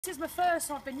This is my first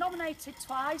one. I've been nominated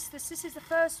twice. This is the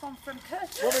first one from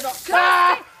Kirsty Herbert Smith.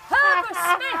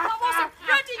 I wasn't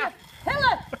ready, you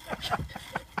pillar.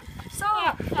 So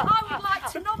I would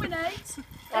like to nominate.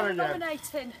 I'm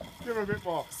nominating. Give him a bit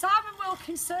more. Simon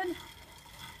Wilkinson,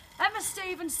 Emma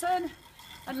Stevenson,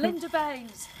 and Linda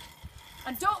Baines.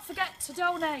 And don't forget to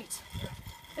donate.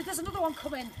 If there's another one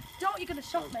coming, you're going to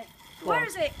shock me. Where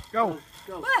is it? Go.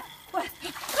 Where?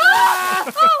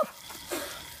 Ah! Oh!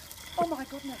 Oh my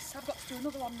goodness, I've got to do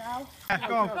another one now.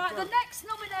 Right, the next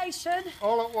nomination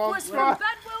All at once. was from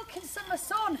Ben Wilkinson, my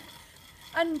son.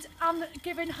 And I'm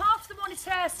giving half the money to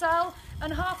ASL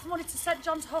and half the money to St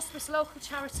John's Hospice, local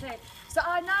charity. So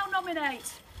I now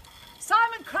nominate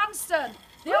Simon Cranston,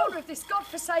 the owner of this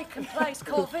godforsaken place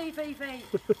called VVV.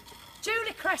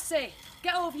 Julie Cressy,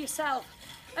 get over yourself.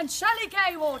 And Shelley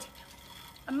Gaywood.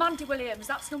 And Mandy Williams,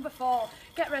 that's number 4.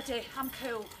 Get ready, I'm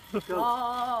cool.